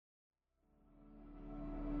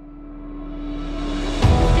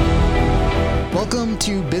Welcome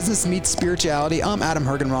to Business Meets Spirituality. I'm Adam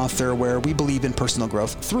Hergenrother, where we believe in personal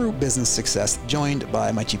growth through business success, joined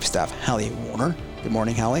by my chief of staff, Hallie Warner. Good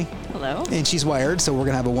morning, Hallie. Hello. And she's wired, so we're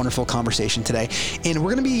going to have a wonderful conversation today. And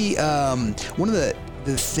we're going to be, one of the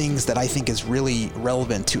things that I think is really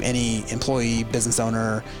relevant to any employee, business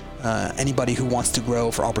owner, anybody who wants to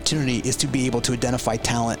grow for opportunity is to be able to identify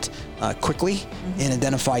talent quickly and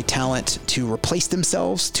identify talent to replace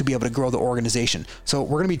themselves to be able to grow the organization. So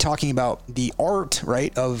we're going to be talking about the art,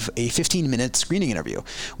 right, of a 15-minute screening interview,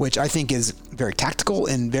 which I think is very tactical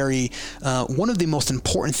and very one of the most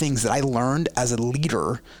important things that I learned as a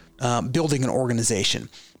leader building an organization.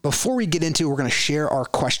 Before we get into it, we're going to share our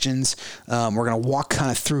questions. We're going to walk kind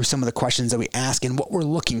of through some of the questions that we ask and what we're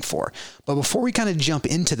looking for. But before we kind of jump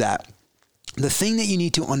into that, the thing that you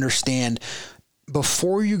need to understand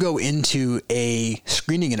before you go into a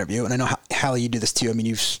screening interview, and I know, Hallie, you do this too. I mean,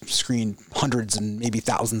 you've screened hundreds and maybe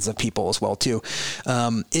thousands of people as well too,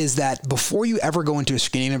 is that before you ever go into a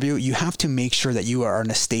screening interview, you have to make sure that you are in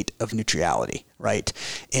a state of neutrality, right?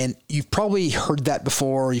 And you've probably heard that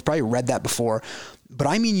before. You've probably read that before. But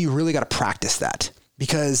I mean, you really got to practice that,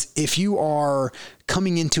 because if you are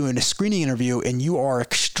coming into a screening interview and you are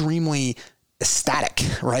extremely ecstatic,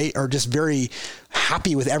 right, or just very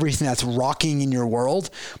happy with everything that's rocking in your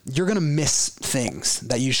world, you're going to miss things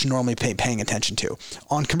that you should normally be paying attention to.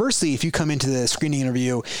 On conversely, if you come into the screening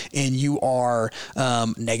interview and you are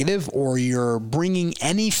negative, or you're bringing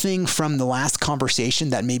anything from the last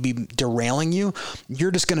conversation that may be derailing you,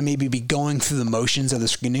 you're just going to maybe be going through the motions of the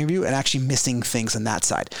screening interview and actually missing things on that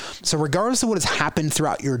side. So regardless of what has happened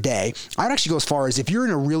throughout your day, I would actually go as far as if you're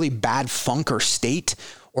in a really bad funk or state,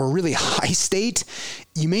 or a really high state,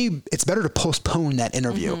 it's better to postpone that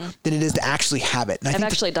interview than it is to actually have it. And I've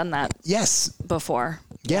actually done that. Yes. Before.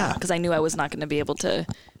 Yeah. Because I knew I was not going to be able to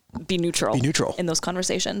be neutral in those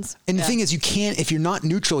conversations. And the thing is, you can't, if you're not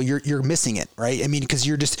neutral, you're missing it, right? I mean, because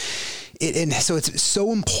you're just, and so it's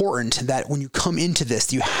so important that when you come into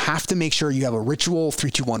this, you have to make sure you have a ritual,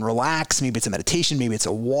 3, 2, 1, relax. Maybe it's a meditation, maybe it's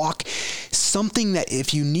a walk, something that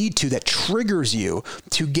if you need to, that triggers you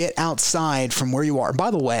to get outside from where you are. And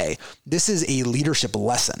by the way, this is a leadership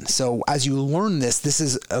lesson. So as you learn this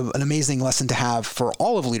is an amazing lesson to have for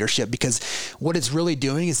all of leadership, because what it's really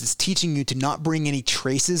doing is it's teaching you to not bring any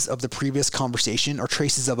traces of the previous conversation or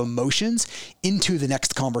traces of emotions into the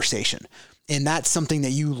next conversation. And that's something that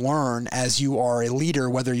you learn as you are a leader,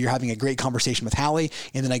 whether you're having a great conversation with Hallie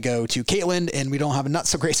and then I go to Caitlin and we don't have a not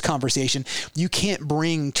so great conversation. You can't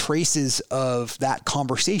bring traces of that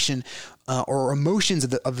conversation or emotions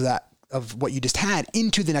of what you just had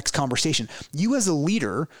into the next conversation. You as a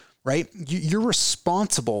leader, right? You're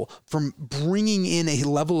responsible for bringing in a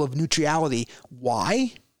level of neutrality.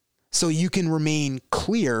 Why? So you can remain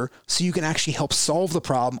clear, so you can actually help solve the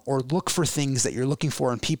problem or look for things that you're looking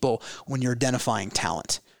for in people when you're identifying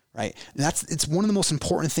talent, right? And it's one of the most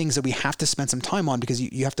important things that we have to spend some time on, because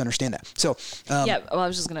you have to understand that. So I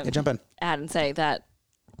was just going to jump in, add and say that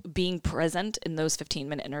being present in those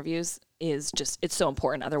 15-minute interviews is just, it's so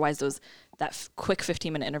important. Otherwise, that quick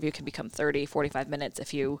 15-minute interview can become 30, 45 minutes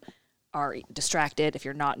if you are distracted, if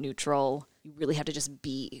you're not neutral. You really have to just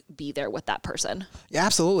be there with that person. Yeah,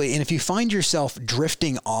 absolutely. And if you find yourself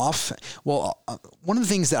drifting off, well, one of the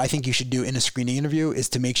things that I think you should do in a screening interview is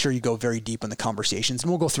to make sure you go very deep in the conversations. And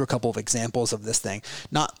we'll go through a couple of examples of this thing,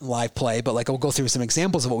 not live play, but we'll go through some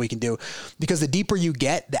examples of what we can do, because the deeper you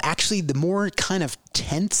get, the more kind of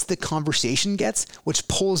tense the conversation gets, which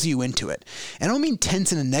pulls you into it. And I don't mean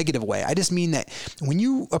tense in a negative way. I just mean that when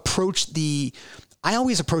you approach I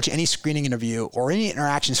always approach any screening interview or any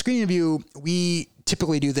interaction. Screening interview, we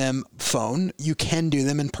typically do them phone. You can do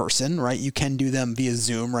them in person, right? You can do them via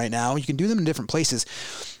Zoom right now. You can do them in different places.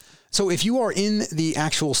 So if you are in the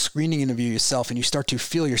actual screening interview yourself and you start to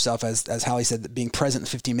feel yourself, as Hallie said, being present in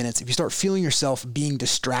 15 minutes, if you start feeling yourself being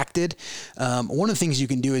distracted, one of the things you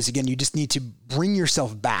can do is, again, you just need to bring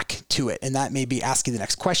yourself back to it. And that may be asking the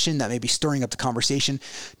next question, that may be stirring up the conversation.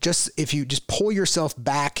 If you just pull yourself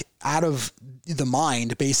back out of the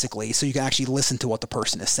mind, basically, so you can actually listen to what the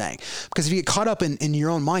person is saying. Because if you get caught up in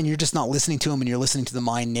your own mind, you're just not listening to them and you're listening to the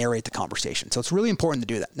mind narrate the conversation. So it's really important to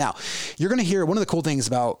do that. Now, you're going to hear one of the cool things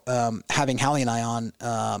about having Hallie and I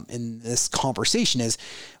on in this conversation is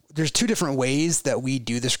there's two different ways that we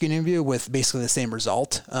do the screening interview with basically the same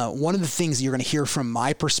result. One of the things you're going to hear from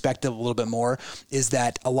my perspective a little bit more is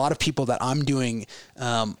that a lot of people that I'm doing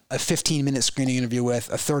a 15-minute screening interview with,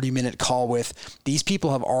 a 30-minute call with, these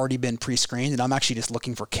people have already been pre-screened, and I'm actually just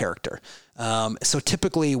looking for character. So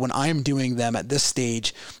typically when I'm doing them at this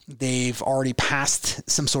stage, they've already passed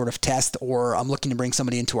some sort of test, or I'm looking to bring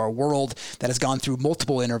somebody into our world that has gone through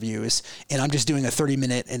multiple interviews, and I'm just doing a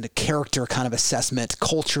 30-minute and a character kind of assessment,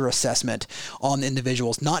 culture assessment on the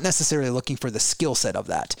individuals, not necessarily looking for the skill set of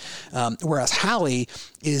that. Whereas Hallie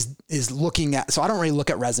is looking at, so I don't really look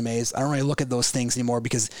at resumes. I don't really look at those things anymore,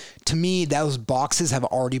 because to me, those boxes have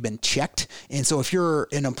already been checked. And so if you're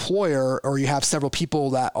an employer or you have several people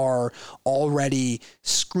that are already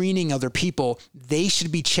screening other people, they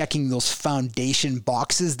should be checking those foundation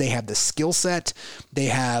boxes. They have the skill set, they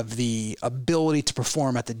have the ability to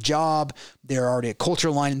perform at the job, they're already a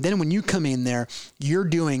culture line. And then when you come in there, you're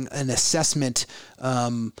doing an assessment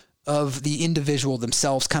of the individual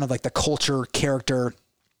themselves, kind of like the culture, character,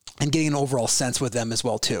 and getting an overall sense with them as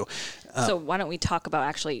well too. So why don't we talk about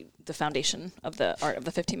actually the foundation of the art of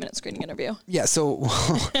the 15-minute screening interview? Yeah. So,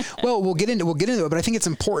 well, we'll get into it, but I think it's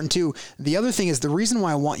important too. The other thing is, the reason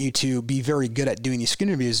why I want you to be very good at doing these screen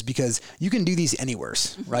interviews is because you can do these anywhere,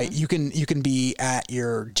 right? You can be at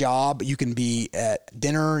your job, you can be at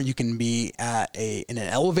dinner, you can be in an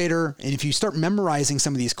elevator. And if you start memorizing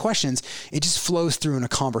some of these questions, it just flows through in a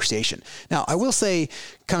conversation. Now, I will say,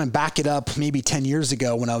 kind of back it up, maybe 10 years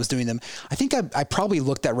ago when I was doing them, I think I probably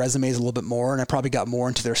looked at resumes a little bit more, and I probably got more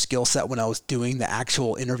into their skill set when I was doing the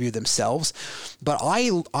actual interview themselves. But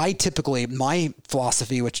I typically, my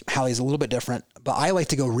philosophy, which Hallie's a little bit different, but I like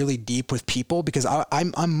to go really deep with people, because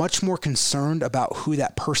I'm much more concerned about who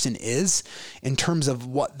that person is in terms of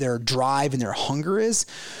what their drive and their hunger is,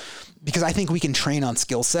 because I think we can train on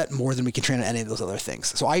skill set more than we can train on any of those other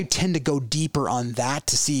things. So I tend to go deeper on that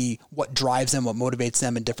to see what drives them, what motivates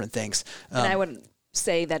them, and different things. And I wouldn't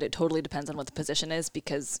say that it totally depends on what the position is,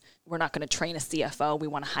 because we're not going to train a CFO. We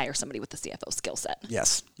want to hire somebody with the CFO skill set.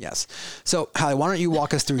 Yes. So Hallie, why don't you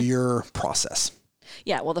walk us through your process?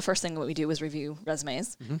 Yeah, well, the first thing that we do is review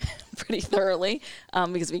resumes pretty thoroughly,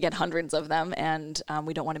 because we get hundreds of them, and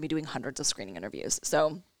we don't want to be doing hundreds of screening interviews.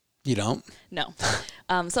 So you don't? No.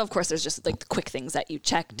 So, of course, there's just like the quick things that you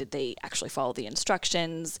check. Did they actually follow the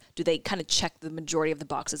instructions? Do they kind of check the majority of the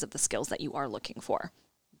boxes of the skills that you are looking for?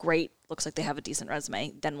 Great. Looks like they have a decent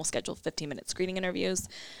resume. Then we'll schedule 15-minute screening interviews.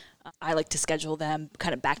 I like to schedule them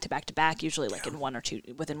kind of back to back to back, usually like within 1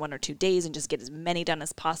 or 2 days, and just get as many done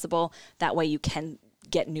as possible. That way you can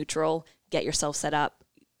get neutral, get yourself set up,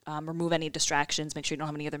 remove any distractions, make sure you don't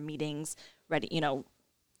have any other meetings ready,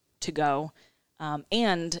 to go.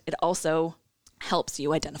 And it also helps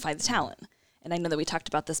you identify the talent. And I know that we talked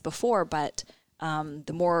about this before, but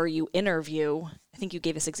the more you interview, I think you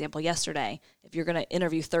gave this example yesterday, if you're going to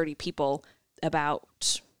interview 30 people,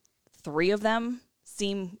 about 3 of them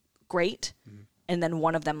seem great, and then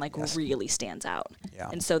one of them really stands out. Yeah.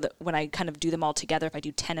 And so when I kind of do them all together, if I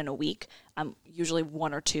do 10 in a week, usually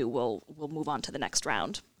 1 or 2 will move on to the next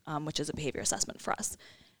round, which is a behavior assessment for us.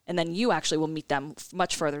 And then you actually will meet them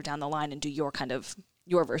much further down the line and do your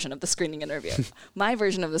version of the screening interview. My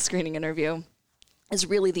version of the screening interview is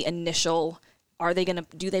really the initial,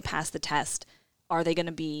 do they pass the test? Are they going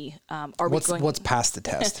to be, what's past the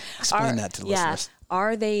test? Explain that to the listeners.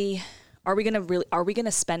 Are we going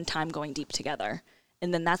to spend time going deep together?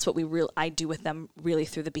 And then that's what I do with them really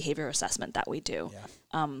through the behavior assessment that we do.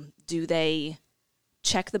 Yeah. Do they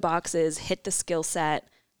check the boxes, hit the skill set?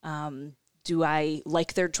 Do I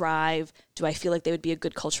like their drive? Do I feel like they would be a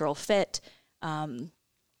good cultural fit?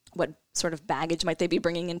 What sort of baggage might they be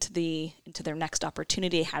bringing into their next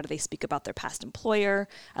opportunity? How do they speak about their past employer?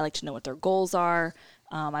 I like to know what their goals are.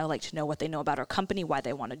 I like to know what they know about our company, why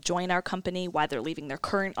they want to join our company, why they're leaving their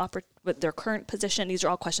current position. These are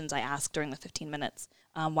all questions I ask during the 15 minutes.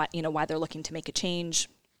 Why they're looking to make a change.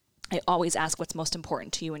 I always ask what's most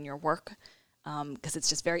important to you in your work, because it's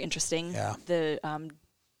just very interesting. Yeah. The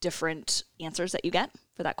different answers that you get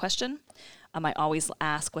for that question. I always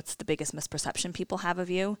ask, what's the biggest misperception people have of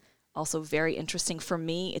you? Also very interesting for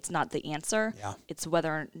me, it's not the answer. Yeah. It's whether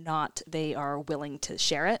or not they are willing to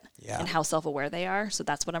share it and how self-aware they are. So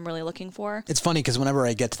that's what I'm really looking for. It's funny because whenever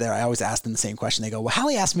I get to there, I always ask them the same question. They go, well,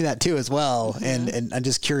 Hallie asked me that too as well. Mm-hmm. And I'm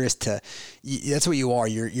just curious that's what you are.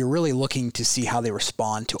 You're really looking to see how they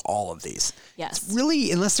respond to all of these. Yes. It's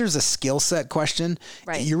really, unless there's a skill set question,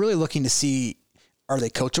 right, you're really looking to see, are they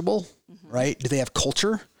coachable, right? Do they have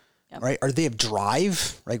culture? Yep. Right? Or do they have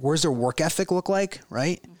drive? Right? Where's their work ethic look like?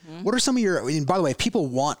 Right? Mm-hmm. What are some of and by the way, if people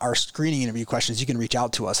want our screening interview questions, you can reach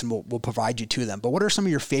out to us and we'll provide you to them. But what are some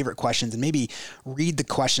of your favorite questions? And maybe read the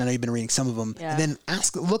question. I know you've been reading some of them. Yeah. And then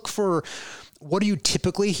look for, what do you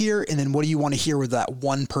typically hear? And then what do you want to hear with that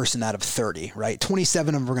one person out of 30, right?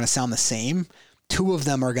 27 of them are going to sound the same. two of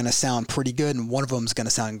them are going to sound pretty good and one of them is going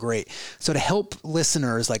to sound great. So to help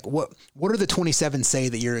listeners, like what are the 27 say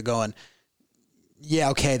that you're going, yeah,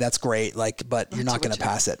 okay, that's great. Like, but you're not going to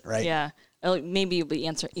pass it, right? Yeah. Maybe it'll be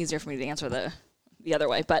easier for me to answer the other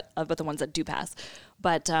way, but the ones that do pass.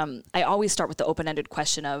 But I always start with the open-ended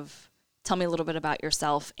question of, tell me a little bit about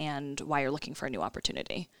yourself and why you're looking for a new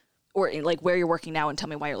opportunity, or like where you're working now and tell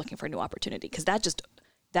me why you're looking for a new opportunity. Because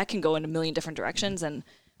that can go in a million different directions. And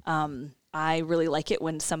I really like it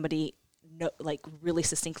when somebody really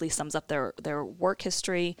succinctly sums up their work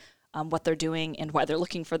history, what they're doing and why they're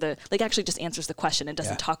looking for actually just answers the question and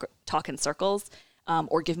doesn't talk in circles,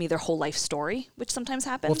 or give me their whole life story, which sometimes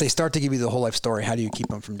happens. Well, if they start to give you the whole life story, how do you keep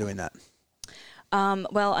them from doing that?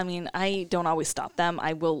 Well, I mean, I don't always stop them.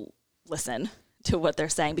 I will listen to what they're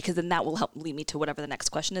saying, because then that will help lead me to whatever the next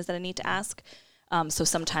question is that I need to ask. So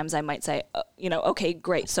sometimes I might say, okay,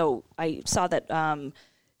 great. So I saw that,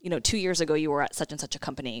 2 years ago you were at such and such a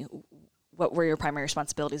company. What were your primary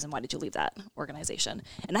responsibilities and why did you leave that organization?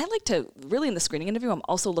 And I like to really, in the screening interview, I'm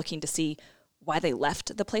also looking to see why they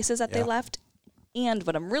left the places that they left. And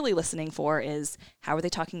what I'm really listening for is, how are they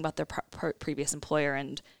talking about their previous employer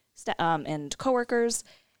and coworkers,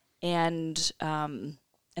 and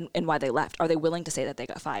why they left. Are they willing to say that they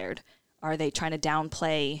got fired? Are they trying to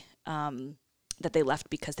downplay that they left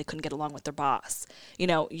because they couldn't get along with their boss?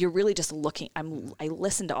 You're really just looking. I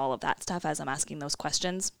listen to all of that stuff as I'm asking those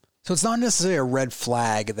questions. So it's not necessarily a red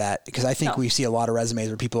flag because I think we see a lot of resumes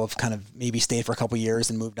where people have kind of maybe stayed for a couple of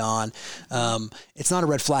years and moved on. It's not a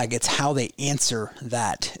red flag. It's how they answer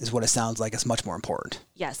that is what it sounds like. It's much more important.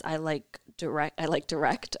 Yes. I like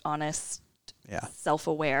direct, honest,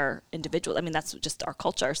 self-aware individuals. I mean, that's just our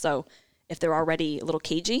culture. So if they're already a little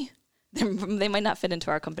cagey, they might not fit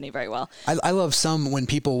into our company very well. I love when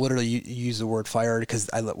people literally use the word fired, because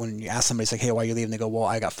when you ask somebody, it's like, hey, why are you leaving? They go, well,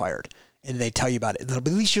 I got fired. And they tell you about it. But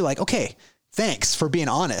at least you're like, okay, thanks for being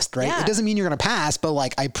honest, right? Yeah. It doesn't mean you're going to pass, but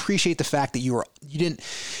like, I appreciate the fact that you didn't,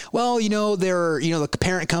 the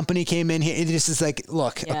parent company came in here. It just is like,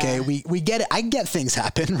 look, okay, we get it. I get things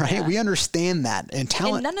happen, right? Yeah. We understand that. And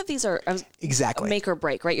talent. And none of these are exactly make or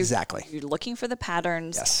break, right? You're looking for the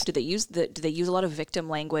patterns. Yes. Do they use a lot of victim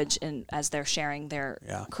language as they're sharing their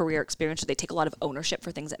career experience? Do they take a lot of ownership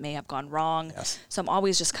for things that may have gone wrong? Yes. So I'm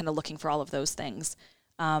always just kind of looking for all of those things.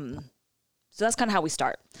 So that's kind of how we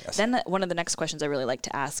start. Yes. Then one of the next questions I really like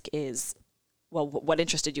to ask is, well, what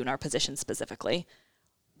interested you in our position specifically?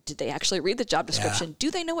 Did they actually read the job description? Yeah.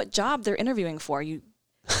 Do they know what job they're interviewing for?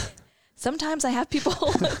 Sometimes I have people,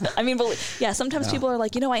 sometimes people are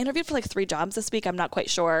like, I interviewed for like 3 jobs this week. I'm not quite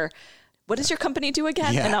sure. What does your company do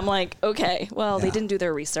again? Yeah. And I'm like, okay, well, they didn't do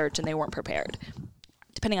their research and they weren't prepared.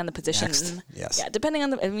 Depending on the position. Next. Yes. Yeah. Depending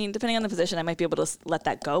on the position, I might be able to let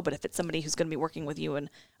that go. But if it's somebody who's going to be working with you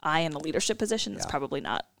and I in a leadership position, it's probably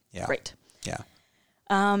not great. Yeah.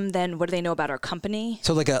 Then what do they know about our company?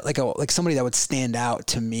 So like somebody that would stand out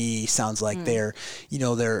to me sounds like they're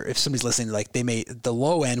if somebody's listening, like the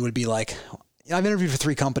low end would be like, I've interviewed for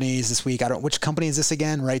 3 companies this week. Which company is this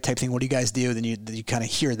again? Right. Type thing. What do you guys do? Then you kind of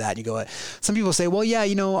hear that and you go, some people say, well, yeah,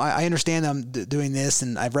 I understand I'm doing this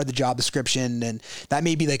and I've read the job description, and that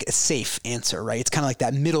may be like a safe answer, right? It's kind of like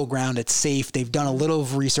that middle ground. It's safe. They've done a little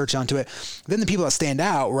research onto it. Then the people that stand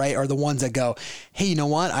out, right, are the ones that go, hey, you know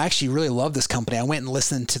what? I actually really love this company. I went and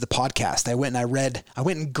listened to the podcast. I went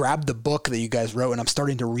and grabbed the book that you guys wrote, and I'm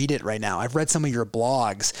starting to read it right now. I've read some of your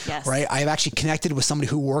blogs, right? I've actually connected with somebody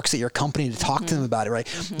who works at your company to talk to them about it, right?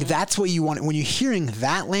 Mm-hmm. That's what you want when you're hearing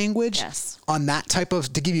that language on that type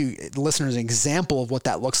of, to give you listeners an example of what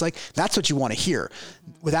that looks like. That's what you want to hear.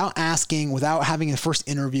 Without asking, without having the first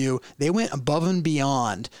interview, they went above and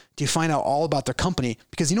beyond to find out all about their company,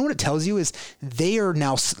 because you know what it tells you is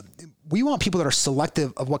we want people that are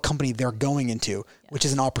selective of what company they're going into, which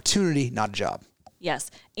is an opportunity, not a job.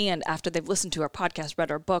 Yes. And after they've listened to our podcast,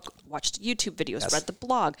 read our book, watched YouTube videos, read the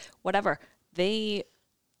blog, whatever, they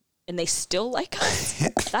still like us.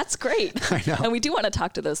 That's great. I know. And we do want to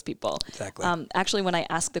talk to those people. Exactly. Actually, when I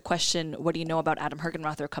ask the question, what do you know about Adam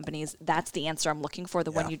Hergenrother companies? That's the answer I'm looking for.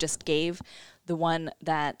 The one you just gave, the one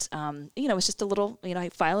that, it's just a little, I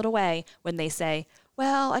file it away when they say,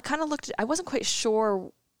 well, I kind of I wasn't quite sure,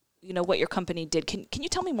 what your company did. Can you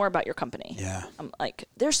tell me more about your company? Yeah. I'm like,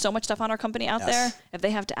 there's so much stuff on our company out there. If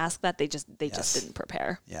they have to ask that, they just didn't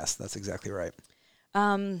prepare. Yes, that's exactly right.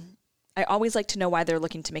 I always like to know why they're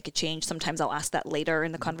looking to make a change. Sometimes I'll ask that later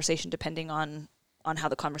in the conversation, depending on how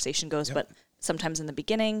the conversation goes, but sometimes in the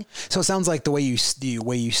beginning. So it sounds like the way you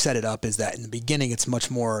set it up is that in the beginning, it's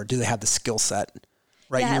much more, do they have the skill set?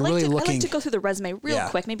 right? Yeah, You're really I looking like to go through the resume real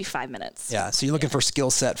quick, maybe 5 minutes. Yeah, so you're looking for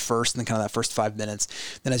skill set first, and then kind of that first 5 minutes.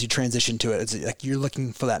 Then as you transition to it, it's like you're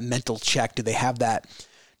looking for that mental check. Do they have that?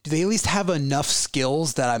 Do they at least have enough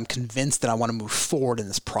skills that I'm convinced that I want to move forward in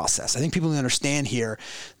this process? I think people understand here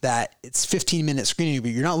that it's 15-minute screening, but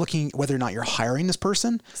you're not looking whether or not you're hiring this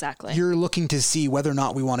person. Exactly. You're looking to see whether or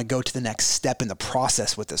not we want to go to the next step in the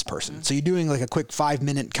process with this person. Mm-hmm. So you're doing like a quick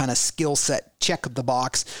 5-minute kind of skill set check of the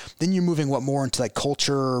box. Then you're moving more into like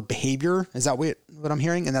culture, behavior. Is that what I'm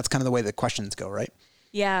hearing? And that's kind of the way the questions go, right?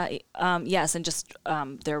 Yeah. Yes. And just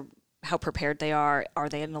how prepared they are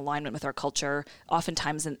they in alignment with our culture?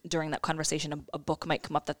 Oftentimes during that conversation, a book might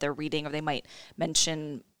come up that they're reading, or they might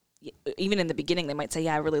mention, even in the beginning, they might say,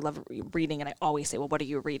 yeah, I really love reading. And I always say, well, what are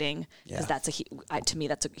you reading? Because to me,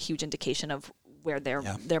 that's a huge indication of where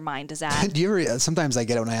their mind is at. Do you ever, sometimes I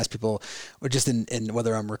get it when I ask people, or just in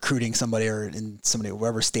whether I'm recruiting somebody or in somebody,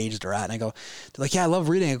 wherever stage they're at, and I go, they're like, yeah, I love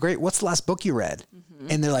reading. Great. What's the last book you read? Mm-hmm.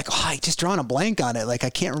 And they're like, oh, I just drawing a blank on it. Like, I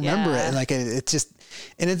can't remember it. And like, it's just,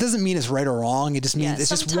 and it doesn't mean it's right or wrong. It just means it's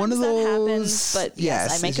just one of those. Happens, but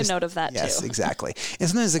yes, I make a note of that too. Yes, exactly. And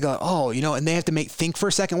sometimes they go, oh, and they have to think for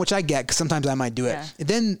a second, which I get, because sometimes I might do it. Yeah. And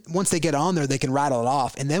then once they get on there, they can rattle it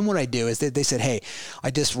off. And then what I do is they said, hey, I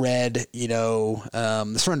just read,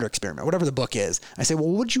 The Surrender Experiment, whatever the book is. I say, well,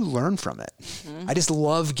 what did you learn from it? Mm-hmm. I just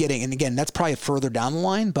love getting, and again, that's probably further down the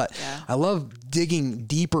line, but I love digging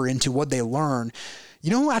deeper into what they learn. You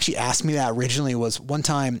know who actually asked me that originally was one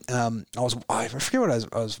time, I forget what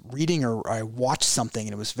I was reading, or I watched something,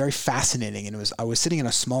 and it was very fascinating. And I was sitting in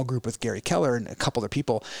a small group with Gary Keller and a couple other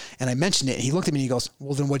people, and I mentioned it. He looked at me and he goes,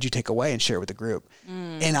 well, then what'd you take away and share it with the group?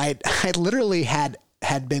 And I literally had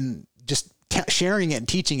been just sharing it and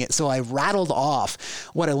teaching it. So I rattled off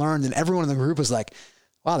what I learned, and everyone in the group was like,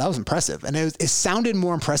 wow, that was impressive. And it sounded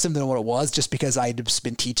more impressive than what it was, just because I had just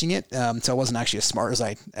been teaching it. So I wasn't actually as smart as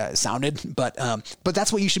I sounded, but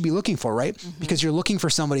that's what you should be looking for, right? Mm-hmm. Because you're looking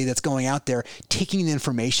for somebody that's going out there, taking the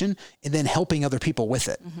information and then helping other people with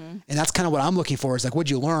it. Mm-hmm. And that's kind of what I'm looking for, is like,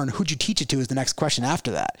 what'd you learn? Who'd you teach it to is the next question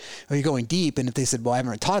after that. Are you going deep? And if they said, well, I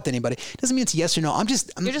haven't taught it to anybody, it doesn't mean it's yes or no. I'm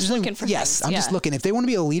just looking for yes. things. I'm just looking. If they want to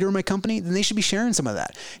be a leader in my company, then they should be sharing some of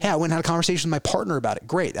that. Hey, I went and had a conversation with my partner about it.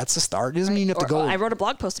 Great. That's the start. It doesn't mean you have to go. I wrote a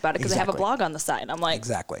blog post about it because I have a blog on the side. I'm like,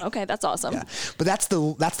 exactly. Okay, that's awesome. Yeah. But that's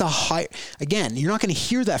the high, again, you're not going to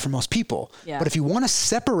hear that from most people. Yeah. But if you want to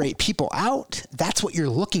separate people out, that's what you're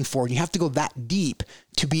looking for. And you have to go that deep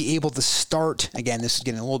to be able to start. Again, this is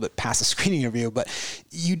getting a little bit past the screening interview, but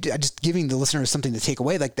just giving the listeners something to take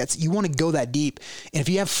away. Like you want to go that deep. And if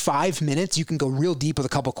you have 5 minutes, you can go real deep with a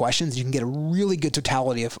couple questions. You can get a really good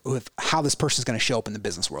totality of how this person is going to show up in the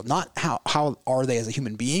business world. Not how are they as a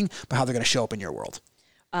human being, but how they're going to show up in your world.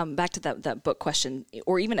 Back to that book question,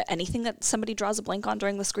 or even anything that somebody draws a blank on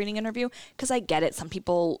during the screening interview, because I get it. Some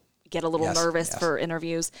people get a little nervous for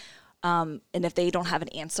interviews. And if they don't have an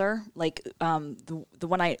answer, like the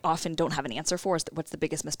one I often don't have an answer for is what's the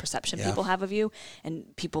biggest misperception people have of you?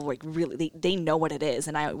 And people like really, they know what it is.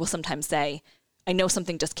 And I will sometimes say, I know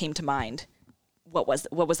something just came to mind. What was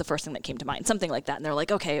the first thing that came to mind? Something like that. And they're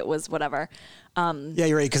like, okay, it was whatever. Yeah,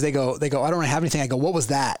 you're right. Because they go, I don't have anything. I go, what was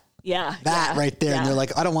that? Yeah. Right there. Yeah. And they're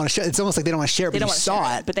like, I don't want to share. It's almost like they don't want to share it, but you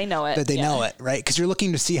saw it. But they know it. But they know it, right? Because you're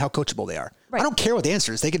looking to see how coachable they are. Right. I don't care what the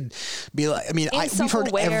answer is. They could be like, we've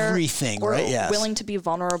heard everything, right? Yes. Willing to be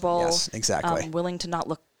vulnerable. Yes, exactly. Willing to not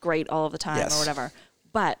look great all of the time or whatever.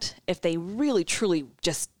 But if they really, truly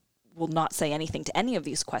just will not say anything to any of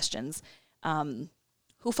these questions,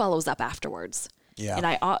 who follows up afterwards? Yeah.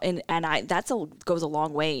 And I goes a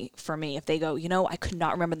long way for me. If they go, I could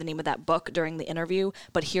not remember the name of that book during the interview,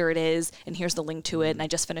 but here it is, and here's the link to it, and I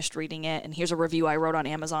just finished reading it, and here's a review I wrote on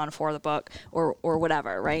Amazon for the book, or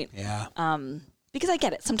whatever, right? Yeah. Because I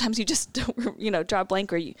get it. Sometimes you just don't, draw a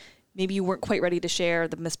blank, or maybe you weren't quite ready to share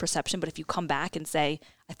the misperception, but if you come back and say,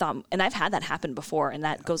 I thought, and I've had that happen before, and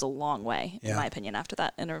that goes a long way, in my opinion, after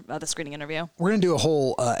that the screening interview. We're going to do a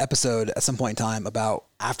whole episode at some point in time about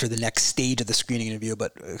after the next stage of the screening interview,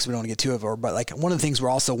 but because we don't want to get too over. But like one of the things we're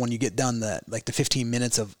also, when you get done the 15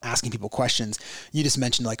 minutes of asking people questions, you just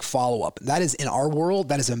mentioned like follow up. That is, in our world,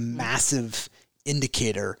 that is a massive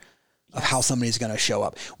indicator of how somebody's going to show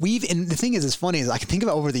up. And the thing is funny is I can think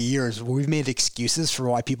about over the years where we've made excuses for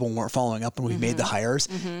why people weren't following up when we've made the hires,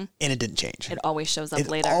 and it didn't change. It always shows up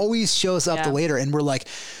later. It always shows up later. And we're like,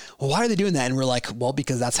 well, why are they doing that? And we're like, well,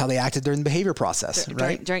 because that's how they acted during the behavior process,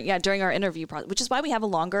 right? During our interview process, which is why we have a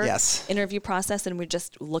longer interview process, and we're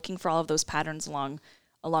just looking for all of those patterns along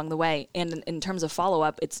the way. And in terms of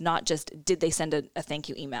follow-up, it's not just, did they send a thank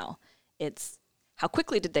you email? It's how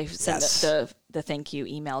quickly did they send the thank you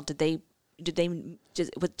email? Did they did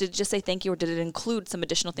it just say thank you, or did it include some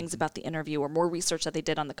additional things about the interview or more research that they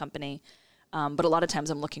did on the company? But a lot of times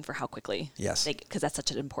I'm looking for how quickly. Yes. Because that's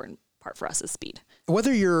such an important part for us is speed.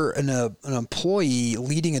 Whether you're an employee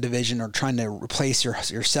leading a division or trying to replace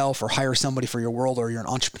yourself or hire somebody for your world, or you're an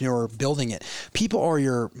entrepreneur building it, people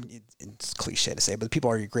are it's cliche to say, but people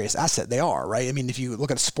are your greatest asset. They are, right? I mean, if you look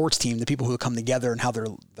at a sports team, the people who come together and how they're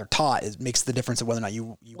taught makes the difference of whether or not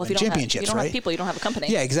you win championships, if you don't right? have people, you don't have a company.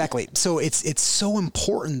 Yeah, exactly. So it's so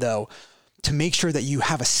important though to make sure that you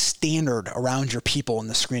have a standard around your people in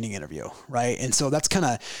the screening interview, right? And so that's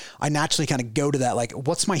I naturally go to that, like,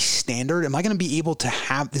 what's my standard? Am I going to be able to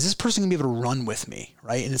is this person going to be able to run with me,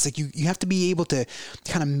 right? And it's like, you have to be able to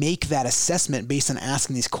kind of make that assessment based on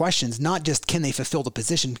asking these questions, not just can they fulfill the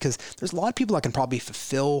position, because there's a lot of people that can probably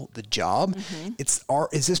fulfill the job. Mm-hmm.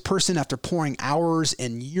 Is this person, after pouring hours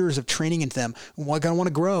and years of training into them, going to want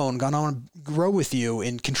to grow and going to want to grow with you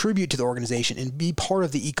and contribute to the organization and be part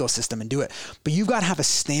of the ecosystem and do it? But you've got to have a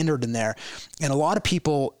standard in there. And a lot of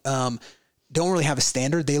people don't really have a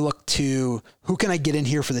standard. They look to, who can I get in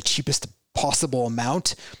here for the cheapest possible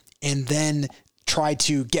amount, and then try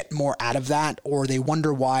to get more out of that, or they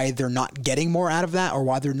wonder why they're not getting more out of that, or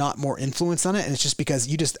why they're not more influenced on it. And it's just because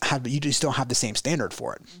you just don't have the same standard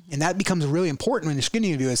for it. Mm-hmm. And that becomes really important when you're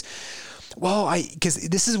screening interview is, because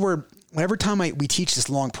this is where, every time we teach this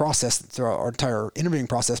long process through our entire interviewing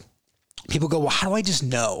process, people go, well, how do I just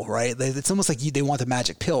know, right? It's almost like they want the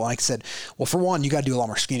magic pill. And like I said, well, for one, you got to do a lot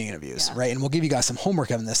more screening interviews, right? And we'll give you guys some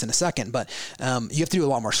homework on this in a second, but you have to do a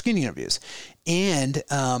lot more screening interviews. And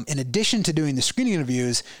in addition to doing the screening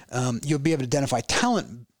interviews, you'll be able to identify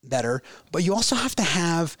talent better, but you also have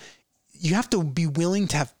to be willing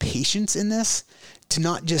to have patience in this, to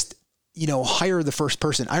not just hire the first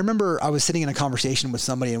person. I remember I was sitting in a conversation with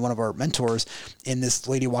somebody and one of our mentors, and this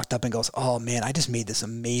lady walked up and goes, "Oh man, I just made this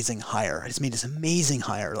amazing hire.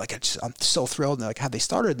 Like, I'm so thrilled." And they're like, "Have they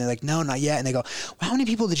started?" And they're like, "No, not yet." And they go, "Well, how many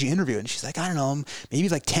people did you interview?" And she's like, "I don't know, maybe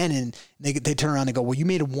like 10. And they turn around and go, "Well, you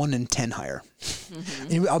made a 1 in 10 hire."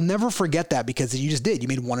 Mm-hmm. And I'll never forget that, because you just did. You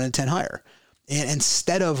made 1 in 10 hire. And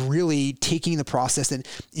instead of really taking the process, and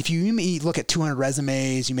if you may look at 200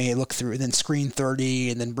 resumes, you may look through and then screen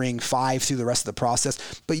 30 and then bring 5 through the rest of the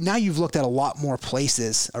process. But now you've looked at a lot more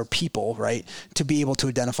places or people, right, to be able to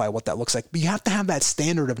identify what that looks like. But you have to have that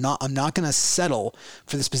standard of I'm not going to settle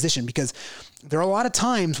for this position, because there are a lot of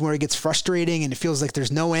times where it gets frustrating and it feels like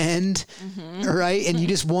there's no end, mm-hmm. right? And you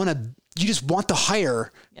just want to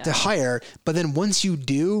hire, but then once you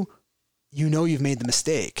do, you've made the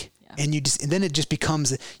mistake. And then it just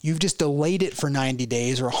becomes, you've just delayed it for 90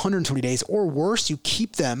 days or 120 days, or worse, you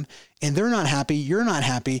keep them and they're not happy, you're not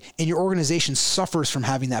happy, and your organization suffers from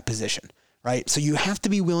having that position, right? So you have to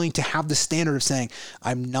be willing to have the standard of saying,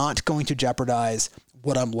 I'm not going to jeopardize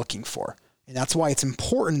what I'm looking for. And that's why it's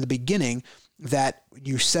important in the beginning that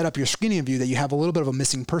you set up your screening interview, that you have a little bit of a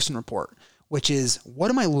missing person report, which is,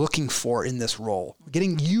 what am I looking for in this role?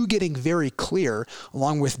 Getting very clear,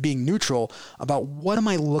 along with being neutral, about what am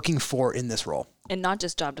I looking for in this role? And not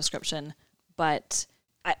just job description, but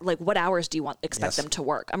what hours do you expect them to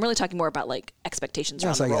work? I'm really talking more about like expectations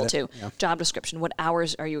around the role too. Yeah. Job description, what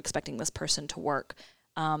hours are you expecting this person to work?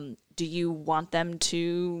 Do you want them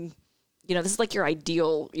to, this is like your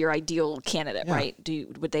ideal candidate, right?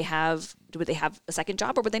 Would they have a second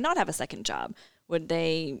job, or would they not have a second job? Would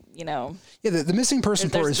they, Yeah, the missing person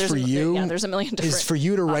report is for you. Yeah, there's a million different is for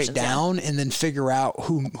you to write down and then figure out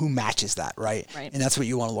who matches that, right? And that's what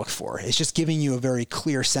you want to look for. It's just giving you a very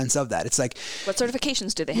clear sense of that. It's like, what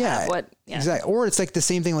certifications do they have? Exactly. Or it's like the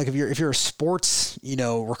same thing. Like if you're a sports,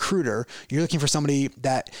 recruiter, you're looking for somebody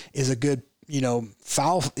that is a good,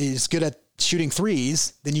 is good at shooting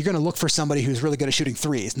threes, then you're going to look for somebody who's really good at shooting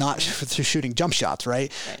threes, not shooting jump shots,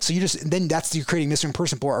 right? So you're creating missing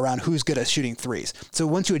person report around who's good at shooting threes. So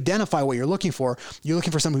once you identify what you're looking for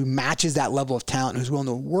someone who matches that level of talent, who's willing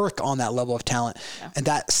to work on that level of talent and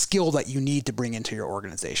that skill that you need to bring into your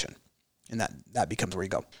organization. And that becomes where you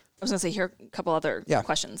go. I was going to say, here are a couple other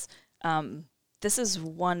questions. This is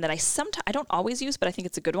one that I don't always use, but I think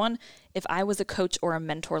it's a good one. If I was a coach or a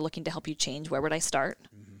mentor looking to help you change, where would I start?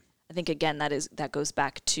 Mm-hmm. I think, again, that goes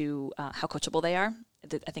back to how coachable they are.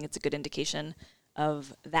 I think it's a good indication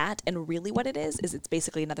of that. And really what it is it's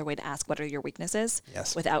basically another way to ask, what are your weaknesses?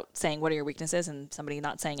 Yes. Without saying, what are your weaknesses? And somebody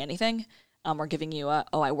not saying anything, or giving you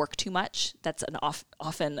I work too much. That's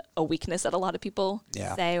often a weakness that a lot of people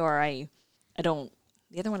say, or I don't.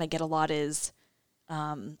 The other one I get a lot is,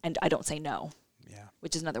 and I don't say no,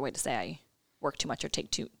 which is another way to say I work too much or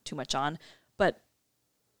take too much on. But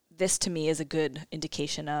this to me is a good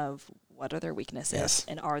indication of what are their weaknesses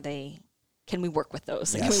and can we work with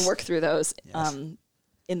those? And Yes. can we work through those Yes.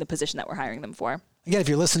 in the position that we're hiring them for? Again, if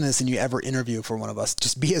you're listening to this and you ever interview for one of us,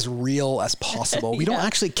 just be as real as possible. We don't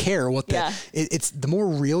actually care what it's the more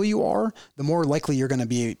real you are, the more likely you're going to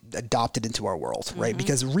be adopted into our world, right?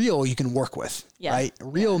 Because real you can work with, right?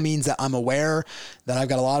 Real means that I'm aware that I've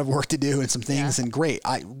got a lot of work to do and some things, and great.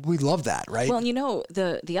 We love that, right? Well, you know,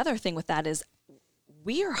 the other thing with that is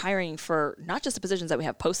we are hiring for not just the positions that we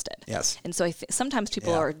have posted. Yes. And so sometimes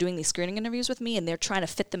people are doing these screening interviews with me and they're trying to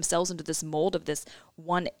fit themselves into this mold of this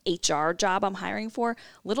one HR job I'm hiring for.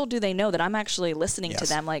 Little do they know that I'm actually listening to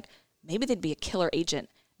them. Like, maybe they'd be a killer agent.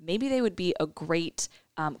 Maybe they would be a great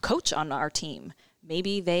coach on our team.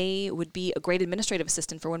 Maybe they would be a great administrative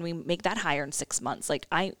assistant for when we make that hire in 6 months. Like,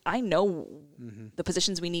 I know the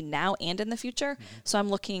positions we need now and in the future. So I'm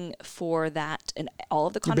looking for that in all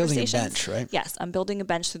of the conversations. You're building a bench, right? Yes, I'm building a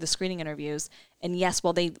bench through the screening interviews. And yes,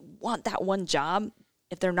 while they want that one job,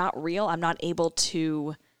 if they're not real, I'm not able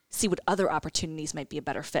to see what other opportunities might be a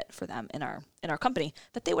better fit for them in our company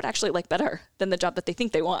that they would actually like better than the job that they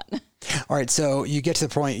think they want. All right. So you get to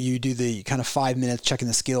the point, you do the kind of 5 minutes checking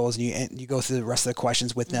the skills and you go through the rest of the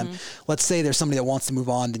questions with them. Let's say there's somebody that wants to move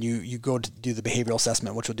on, then you go to do the behavioral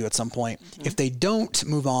assessment, which we'll do at some point. If they don't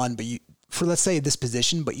move on, but for let's say this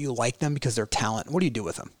position, but you like them because they're talent, what do you do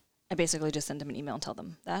with them? I basically just send them an email and tell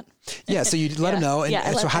them that. Yeah, so you let them know.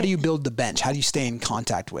 And so how I do you build the bench? How do you stay in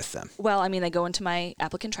contact with them? Well, I mean, they go into my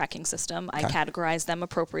applicant tracking system. I categorize them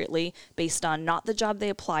appropriately based on not the job they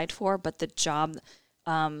applied for, but the job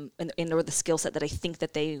or the skill set that I think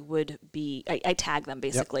that they would be. I tag them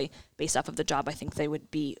basically based off of the job I think they would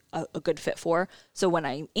be a good fit for. So when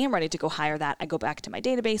I am ready to go hire that, I go back to my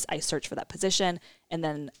database, I search for that position, and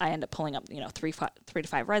then I end up pulling up 3 to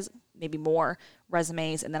 5 maybe more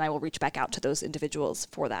resumes, and then I will reach back out to those individuals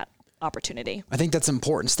for that opportunity. I think that's an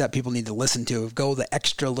important step people need to listen to. Go the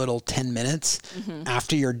extra little 10 minutes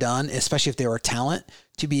after you're done, especially if they are talent,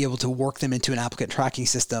 to be able to work them into an applicant tracking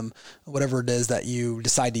system, whatever it is that you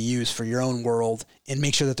decide to use for your own world, and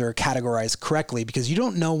make sure that they're categorized correctly, because you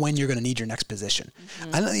don't know when you're going to need your next position.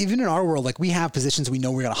 Even in our world, like, we have positions we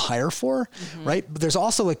know we're going to hire for, right? But there's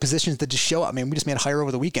also like positions that just show up. I mean, we just made a hire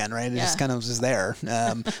over the weekend, right? It just kind of was there.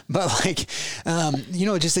 But like,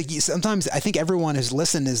 just like sometimes I think everyone who's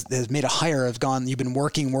listened has made a hire, have gone, you've been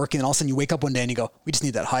working, and all of a sudden you wake up one day and you go, we just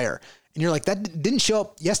need that hire. And you're like, that didn't show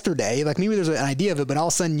up yesterday. Like, maybe there's an idea of it, but all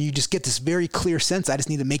of a sudden you just get this very clear sense, I just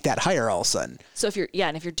need to make that hire all of a sudden. So if you're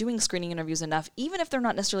doing screening interviews enough, even if they're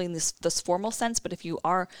not necessarily in this formal sense, but if you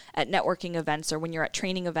are at networking events or when you're at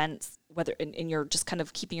training events, and you're just kind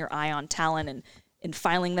of keeping your eye on talent and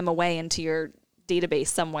filing them away into your database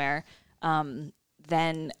somewhere,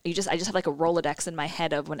 then I just have like a Rolodex in my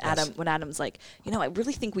head of when Adam's like, I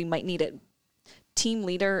really think we might need a team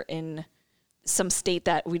leader in some state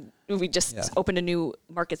that we just opened a new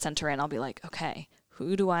market center in. I'll be like, okay,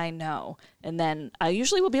 who do I know? And then I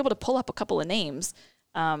usually will be able to pull up a couple of names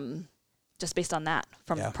just based on that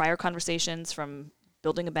from prior conversations, from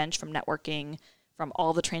building a bench, from networking, from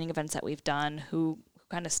all the training events that we've done, who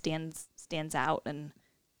kind of stands out and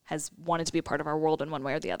has wanted to be a part of our world in one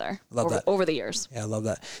way or the other over the years. Yeah, I love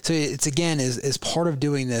that. So it's, again, is part of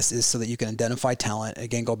doing this is so that you can identify talent.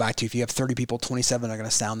 Again, go back to, if you have 30 people, 27 are going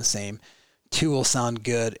to sound the same. 2 will sound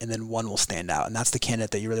good, and then 1 will stand out. And that's the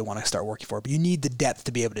candidate that you really want to start working for. But you need the depth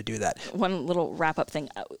to be able to do that. One little wrap-up thing.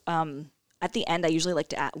 At the end, I usually like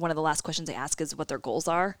to ask, one of the last questions I ask is what their goals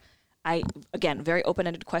are. Again, very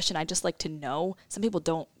open-ended question. I just like to know. Some people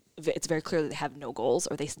don't. It's very clear that they have no goals,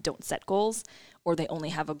 or they don't set goals, or they only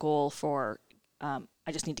have a goal for,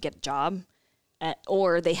 I just need to get a job.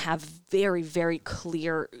 Or they have very, very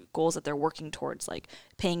clear goals that they're working towards, like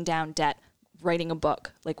paying down debt, writing a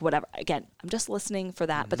book, like whatever. Again, I'm just listening for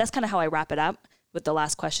that. But that's kind of how I wrap it up with the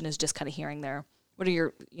last question, is just kind of hearing what are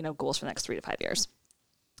your, goals for the next 3 to 5 years?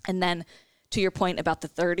 And then to your point about the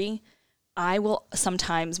 30, I will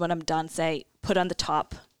sometimes, when I'm done, say, put on the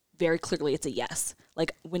top very clearly, it's a yes.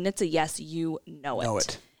 Like, when it's a yes, you know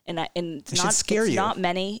it. And it's not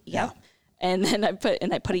many. Yep. Yeah. And then I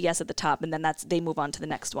put a yes at the top, and then they move on to the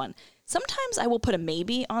next one. Sometimes I will put a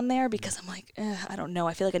maybe on there because I'm like, I don't know.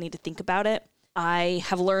 I feel like I need to think about it. I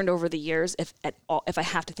have learned over the years, if I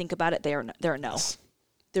have to think about it, they're a no. Yes.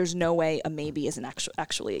 There's no way a maybe isn't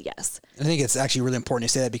actually a yes. I think it's actually really important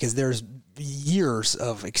to say that, because there's years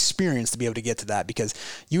of experience to be able to get to that, because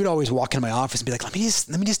you would always walk into my office and be like, let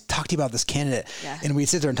me just talk to you about this candidate. Yeah. And we'd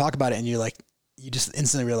sit there and talk about it, and you're like, you just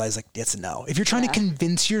instantly realize, like, it's a no. If you're trying to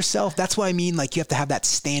convince yourself, that's what I mean. Like, you have to have that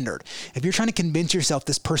standard. If you're trying to convince yourself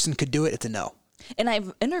this person could do it, it's a no. And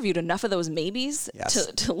I've interviewed enough of those maybes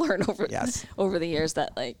to learn over the years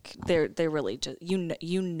that like they're really just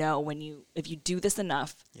you know when if you do this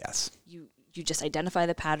enough, you just identify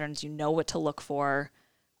the patterns, you know what to look for,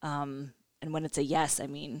 and when it's a yes, I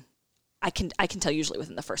mean, I can tell usually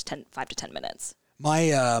within the first 5 to 10 minutes.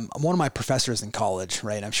 My one of my professors in college,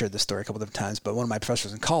 right? I've shared this story a couple of times, but one of my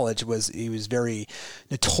professors in college was very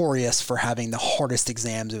notorious for having the hardest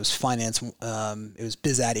exams. It was finance. It was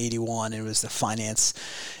BizAt 81. It was the finance,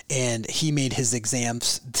 and he made his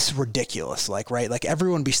exams ridiculous. Like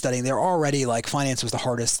everyone would be studying. They're already like finance was the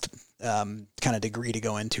hardest kind of degree to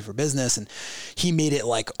go into for business, and he made it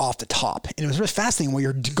like off the top. And it was really fascinating when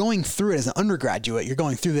you're going through it as an undergraduate, you're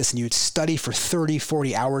going through this and you would study for 30,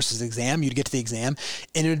 40 hours as an exam. You'd get to the exam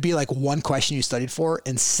and it would be like one question you studied for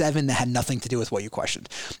and 7 that had nothing to do with what you questioned.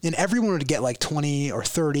 And everyone would get like 20 or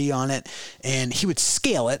 30 on it, and he would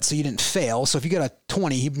scale it so you didn't fail. So if you got a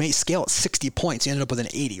 20, he may scale it 60 points. You ended up with an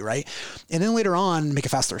 80, right? And then later on, make a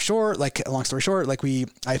fast story short, like a long story short, I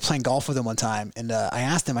was playing golf with him one time, and I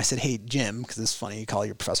asked him, I said, "Hey, Jim," because it's funny, you call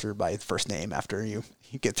your professor by first name after you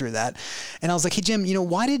get through that. And I was like, "Hey, Jim,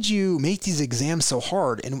 why did you make these exams so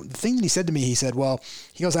hard?" And the thing that he said to me, he said, "Well,"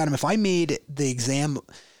 he goes, "Adam, if I made the exam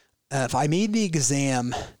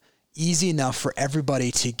easy enough for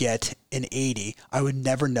everybody to get an 80, I would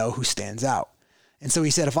never know who stands out." And so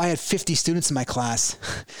he said, if I had 50 students in my class,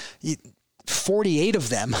 48 of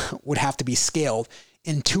them would have to be scaled,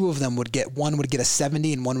 and 2 of them one would get a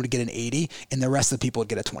 70 and one would get an 80, and the rest of the people would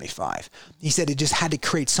get a 25. He said it just had to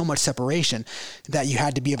create so much separation that you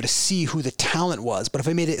had to be able to see who the talent was. But if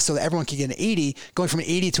I made it so that everyone could get an 80, going from an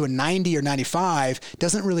 80 to a 90 or 95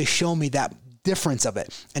 doesn't really show me that difference of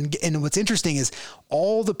it. And what's interesting is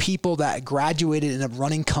all the people that graduated and ended up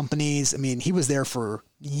running companies. I mean, he was there for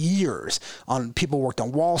years. People worked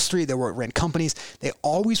on Wall Street, ran companies. They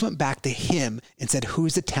always went back to him and said,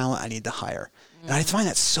 "Who's the talent I need to hire?" And I find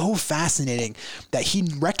that so fascinating that he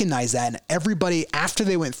recognized that, and everybody, after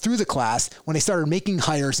they went through the class, when they started making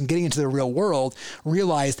hires and getting into the real world,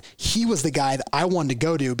 realized he was the guy that I wanted to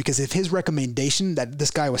go to, because if his recommendation that this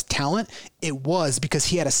guy was talent, it was because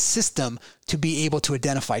he had a system to be able to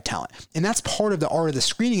identify talent. And that's part of the art of the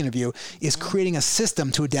screening interview, is creating a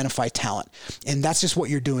system to identify talent. And that's just what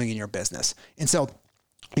you're doing in your business. And so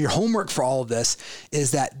your homework for all of this is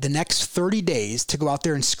that the next 30 days to go out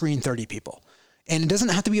there and screen 30 people. And it doesn't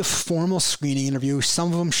have to be a formal screening interview.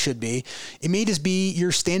 Some of them should be. It may just be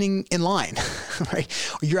you're standing in line, right?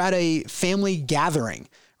 Or you're at a family gathering,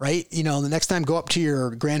 right? The next time, go up to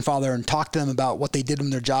your grandfather and talk to them about what they did in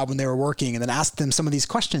their job when they were working, and then ask them some of these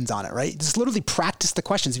questions on it, right? Just literally practice the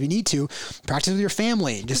questions. If you need to, practice with your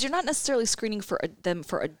family. Because you're not necessarily screening them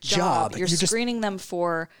for a job. You're screening them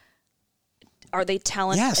for, are they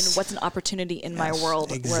talent, and what's an opportunity in my world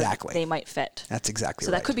where they might fit? That's exactly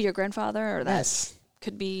so right. That could be your grandfather, or that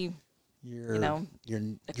could be your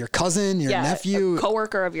cousin, your nephew, a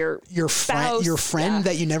coworker of your spouse, friend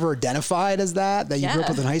that you never identified as that you grew up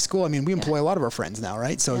with in high school. I mean, we employ a lot of our friends now,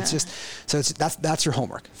 right? So that's your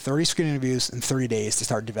homework. 30 screening interviews in 30 days to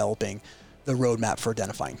start developing the roadmap for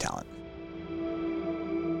identifying talent.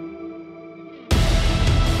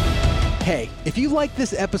 Hey, if you like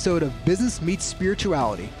this episode of Business Meets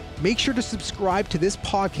Spirituality, make sure to subscribe to this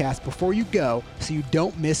podcast before you go so you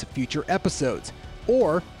don't miss future episodes.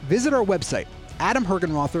 Or visit our website,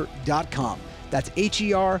 adamhergenrother.com. That's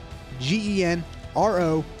HERGENROTHER,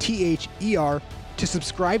 to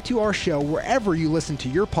subscribe to our show wherever you listen to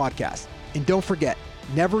your podcast. And don't forget,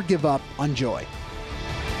 never give up on joy.